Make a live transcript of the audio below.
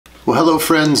Well, hello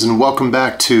friends, and welcome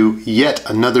back to yet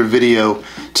another video.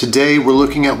 Today we're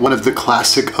looking at one of the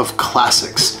classic of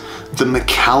classics, the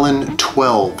MacAllan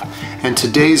 12, and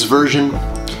today's version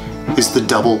is the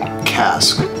double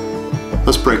cask.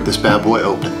 Let's break this bad boy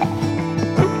open.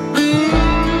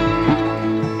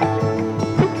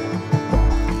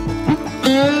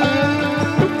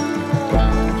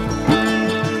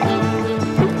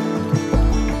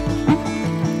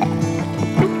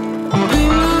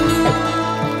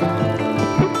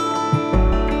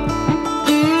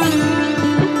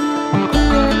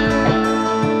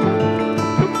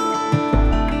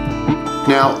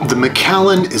 Now, the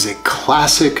MacAllan is a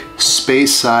classic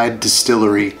Speyside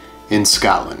distillery in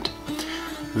Scotland.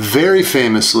 Very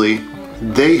famously,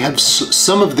 they have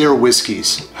some of their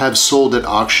whiskeys have sold at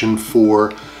auction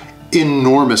for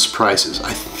enormous prices.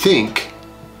 I think,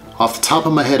 off the top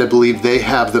of my head, I believe they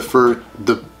have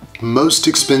the most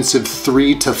expensive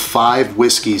 3 to 5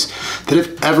 whiskeys that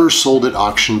have ever sold at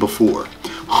auction before.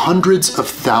 Hundreds of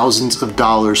thousands of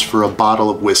dollars for a bottle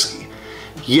of whiskey.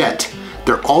 Yet,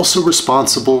 they're also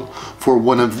responsible for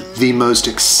one of the most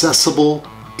accessible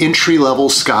entry-level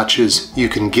scotches you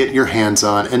can get your hands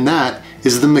on, and that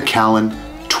is the MacAllan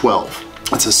 12.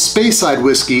 It's a Speyside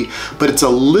whiskey, but it's a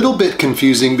little bit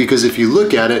confusing because if you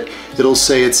look at it, it'll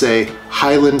say it's a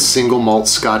Highland single malt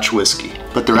Scotch whiskey,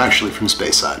 but they're actually from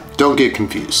Speyside. Don't get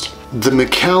confused. The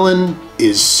MacAllan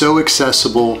is so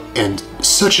accessible and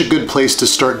such a good place to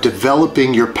start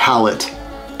developing your palate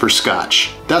for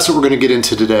Scotch. That's what we're gonna get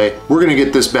into today. We're gonna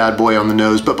get this bad boy on the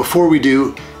nose, but before we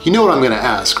do, you know what I'm gonna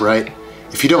ask, right?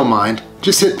 If you don't mind,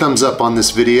 just hit thumbs up on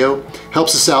this video.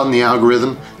 Helps us out in the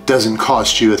algorithm, doesn't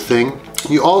cost you a thing.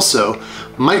 You also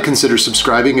might consider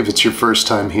subscribing if it's your first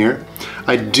time here.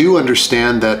 I do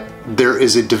understand that there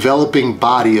is a developing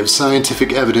body of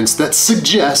scientific evidence that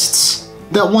suggests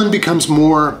that one becomes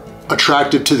more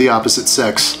attractive to the opposite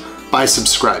sex by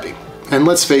subscribing. And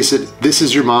let's face it, this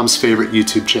is your mom's favorite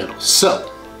YouTube channel.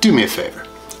 So, do me a favor.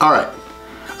 All right,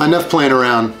 enough playing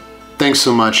around. Thanks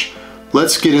so much.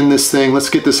 Let's get in this thing. Let's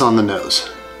get this on the nose.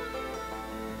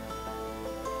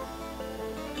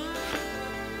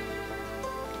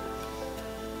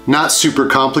 Not super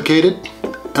complicated,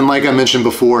 and like I mentioned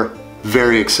before,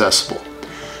 very accessible.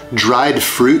 Dried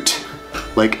fruit,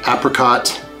 like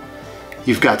apricot.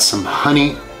 You've got some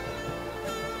honey.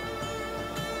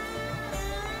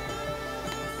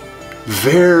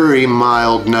 Very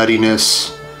mild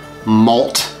nuttiness.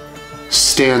 Malt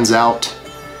stands out.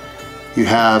 You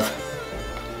have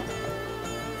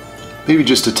maybe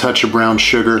just a touch of brown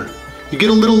sugar. You get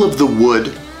a little of the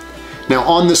wood. Now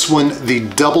on this one, the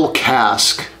double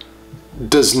cask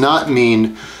does not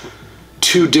mean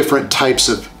 2 different types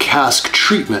of cask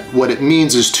treatment. What it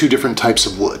means is 2 different types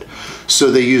of wood.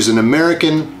 So they use an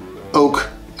American oak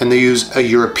and they use a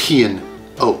European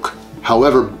oak.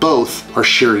 However, both are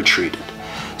sherry treated.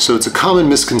 So it's a common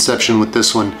misconception with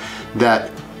this one that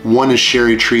one is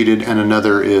sherry treated and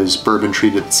another is bourbon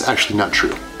treated. It's actually not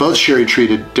true. Both sherry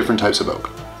treated, different types of oak.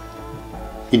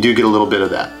 You do get a little bit of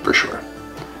that for sure.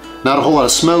 Not a whole lot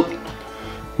of smoke,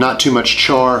 not too much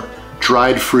char.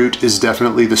 Dried fruit is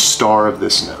definitely the star of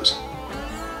this nose.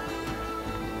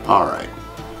 All right.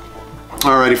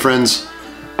 Alrighty friends,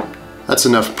 that's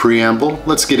enough preamble.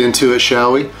 Let's get into it,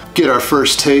 shall we? Get our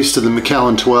first taste of the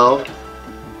MacAllan 12.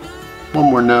 One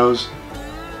more nose.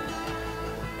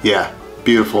 Yeah,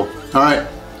 beautiful. All right,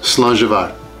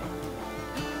 slàinte.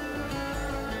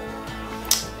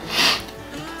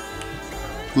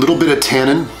 Little bit of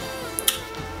tannin.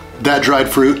 That dried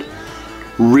fruit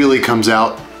really comes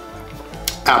out.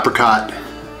 Apricot.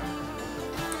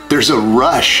 There's a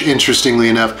rush, interestingly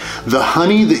enough. The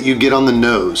honey that you get on the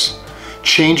nose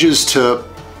changes to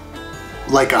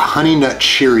like a Honey Nut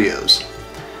Cheerios.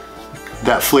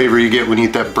 That flavor you get when you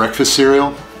eat that breakfast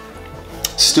cereal.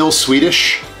 Still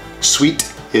sweetish,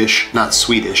 sweet-ish, not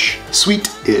Swedish,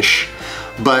 sweet-ish,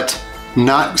 but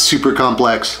not super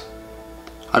complex.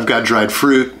 I've got dried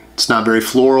fruit, it's not very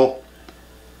floral.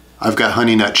 I've got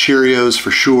Honey Nut Cheerios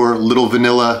for sure, little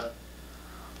vanilla,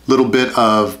 little bit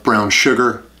of brown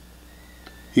sugar.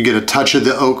 You get a touch of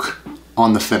the oak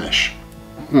on the finish.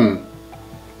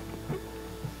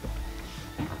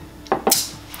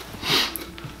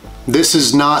 This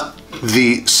is not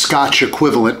the Scotch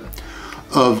equivalent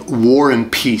of War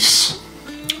and Peace.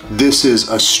 This is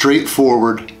a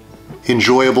straightforward,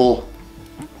 enjoyable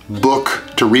book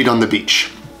to read on the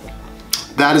beach.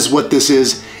 That is what this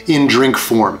is in drink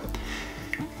form.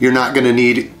 You're not going to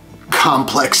need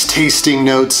complex tasting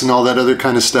notes and all that other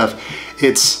kind of stuff.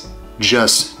 It's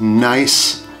just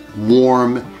nice,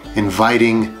 warm,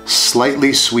 inviting,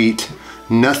 slightly sweet.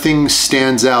 Nothing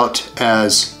stands out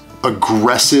as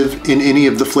aggressive in any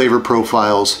of the flavor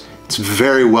profiles. It's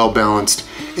very well balanced.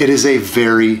 It is a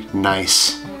very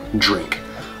nice drink.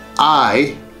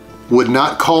 I would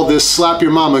not call this Slap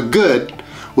Your Mama good,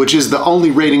 which is the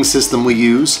only rating system we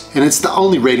use, and it's the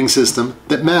only rating system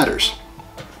that matters.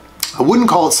 I wouldn't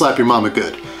call it Slap Your Mama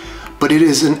good, but it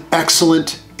is an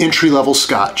excellent entry-level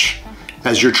scotch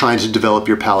as you're trying to develop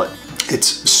your palate.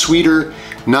 It's sweeter,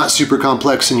 not super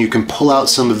complex, and you can pull out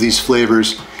some of these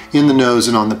flavors in the nose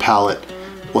and on the palate.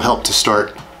 Will help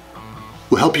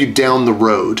you down the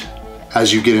road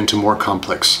as you get into more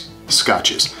complex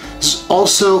scotches. It's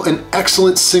also an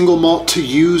excellent single malt to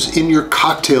use in your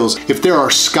cocktails. If there are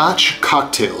scotch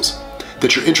cocktails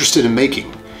that you're interested in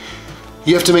making,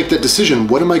 you have to make that decision.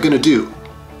 What am I going to do?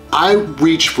 I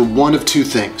reach for one of two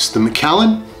things, the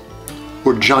MacAllan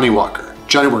or Johnny Walker.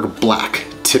 Johnny Walker Black,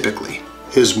 typically,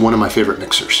 is one of my favorite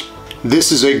mixers.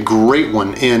 This is a great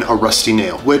one in a rusty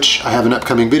nail, which I have an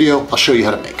upcoming video. I'll show you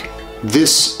how to make.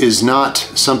 This is not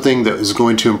something that is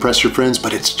going to impress your friends,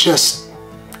 but it's just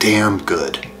damn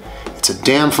good. It's a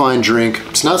damn fine drink.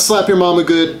 It's not Slap Your Mama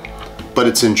good, but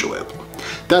it's enjoyable.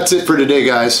 That's it for today,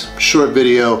 guys. Short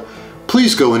video.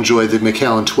 Please go enjoy the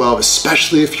MacAllan 12,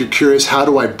 especially if you're curious, how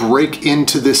do I break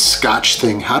into this scotch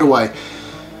thing? How do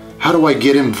I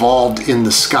get involved in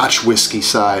the scotch whiskey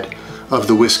side of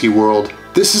the whiskey world?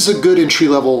 This is a good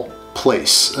entry-level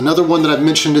place. Another one that I've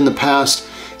mentioned in the past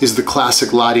is the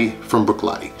classic Lottie from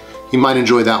Bruichladdich. You might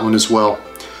enjoy that one as well,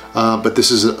 but this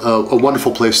is a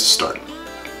wonderful place to start.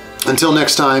 Until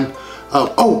next time,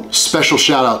 special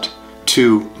shout out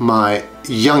to my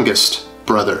youngest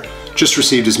brother. Just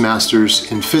received his master's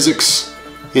in physics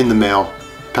in the mail.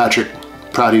 Patrick,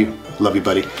 proud of you, love you,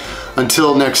 buddy.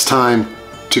 Until next time,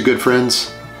 to good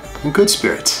friends and good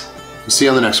spirits. We'll see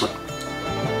you on the next one.